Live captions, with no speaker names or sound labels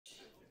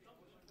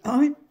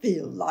I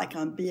feel like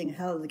I'm being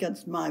held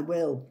against my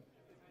will.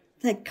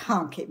 They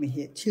can't keep me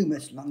here too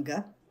much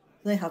longer.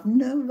 They have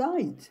no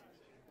right.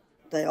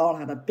 They all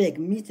had a big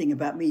meeting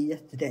about me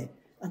yesterday,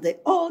 and they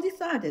all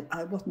decided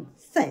I wasn't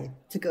safe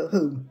to go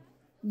home.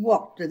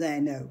 What do they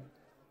know?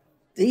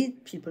 These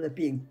people are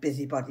being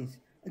busybodies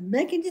and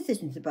making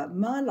decisions about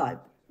my life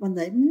when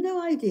they've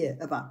no idea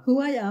about who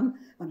I am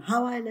and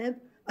how I live,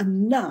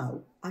 and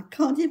now I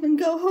can't even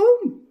go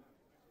home.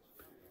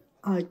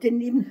 I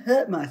didn't even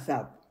hurt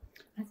myself.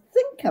 I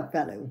think I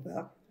fell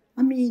over.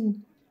 I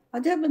mean, I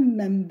don't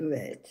remember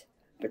it,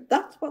 but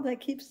that's what they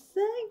keep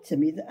saying to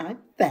me, that I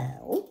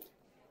fell.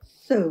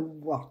 So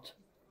what?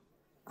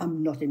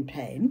 I'm not in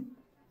pain.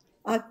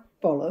 I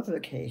fall over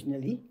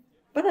occasionally,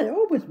 but I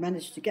always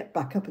manage to get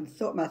back up and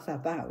sort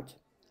myself out.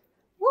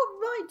 What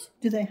right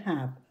do they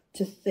have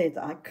to say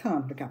that I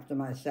can't look after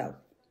myself?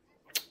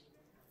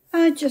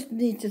 I just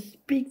need to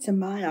speak to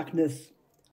my Agnes.